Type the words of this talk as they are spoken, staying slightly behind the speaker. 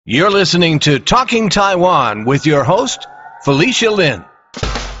You're listening to Talking Taiwan with your host, Felicia Lin.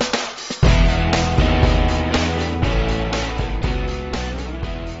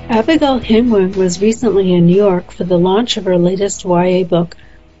 Abigail Hing Wen was recently in New York for the launch of her latest YA book,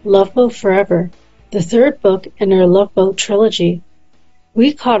 Loveboat Forever, the third book in her Loveboat trilogy.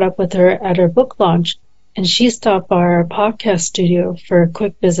 We caught up with her at her book launch, and she stopped by our podcast studio for a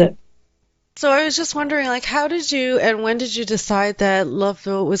quick visit. So I was just wondering, how did you and when did you decide that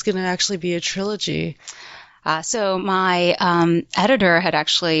Loveboat was going to actually be a trilogy? So my editor had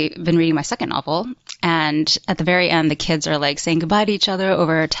actually been reading my second novel, and at the very end, the kids are saying goodbye to each other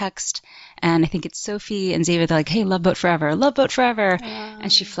over text. And I think it's Sophie and Xavier. They're like, "Hey, Loveboat Forever, Loveboat Forever,"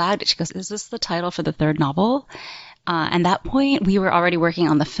 and she flagged it. She goes, "Is this the title for the third novel?" And that point, we were already working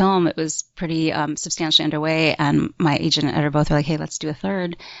on the film. It was pretty substantially underway, and my agent and editor both were like, "Hey, let's do a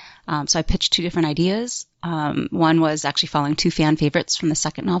third." So I pitched two different ideas. One was actually following two fan favorites from the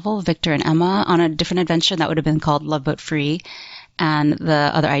second novel, Victor and Emma, on a different adventure that would have been called Loveboat Free. And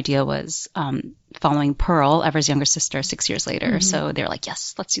the other idea was following Pearl, Ever's younger sister, 6 years later. Mm-hmm. So they were like,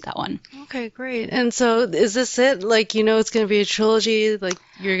 yes, let's do that one. Okay, great. And so is this it? It's going to be a trilogy?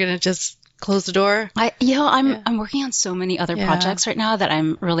 You're going to just close the door? I'm working on so many other projects right now that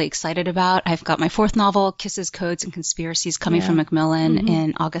I'm really excited about. I've got my fourth novel, Kisses, Codes, and Conspiracies, coming from Macmillan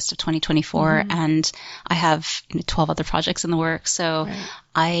in August of 2024, and I have 12 other projects in the works. So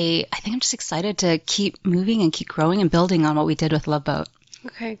I think I'm just excited to keep moving and keep growing and building on what we did with Loveboat.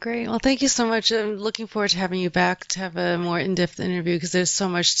 Okay, great. Well, thank you so much. I'm looking forward to having you back to have a more in-depth interview because there's so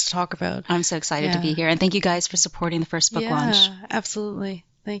much to talk about. I'm so excited to be here, and thank you guys for supporting the first book launch. Yeah, absolutely.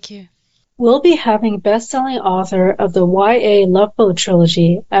 Thank you. We'll be having best-selling author of the YA Loveboat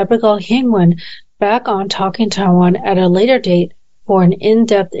trilogy, Abigail Hing Wen, back on Talking Taiwan at a later date for an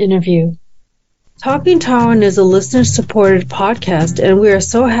in-depth interview. Talking Taiwan is a listener-supported podcast, and we are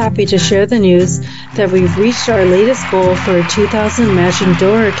so happy to share the news that we've reached our latest goal for a 2000 matching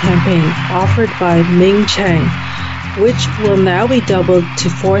donor campaign offered by Ming Chang, which will now be doubled to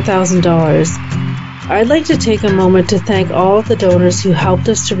 $4,000. I'd like to take a moment to thank all of the donors who helped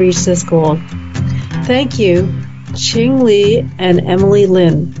us to reach this goal. Thank you, Ching Li and Emily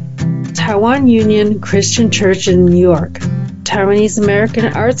Lin, Taiwan Union Christian Church in New York, Taiwanese American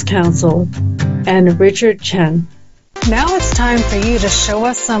Arts Council, and Richard Chen. Now it's time for you to show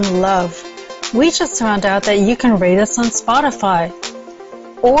us some love. We just found out that you can rate us on Spotify.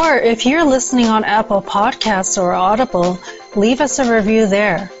 Or if you're listening on Apple Podcasts or Audible, leave us a review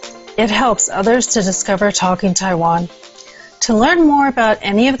there. It helps others to discover Talking Taiwan. To learn more about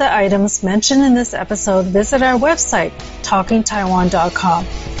any of the items mentioned in this episode, visit our website, talkingtaiwan.com.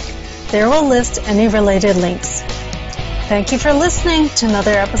 There we'll list any related links. Thank you for listening to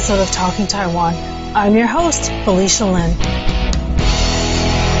another episode of Talking Taiwan. I'm your host, Felicia Lin.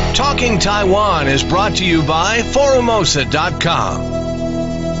 Talking Taiwan is brought to you by Forumosa.com.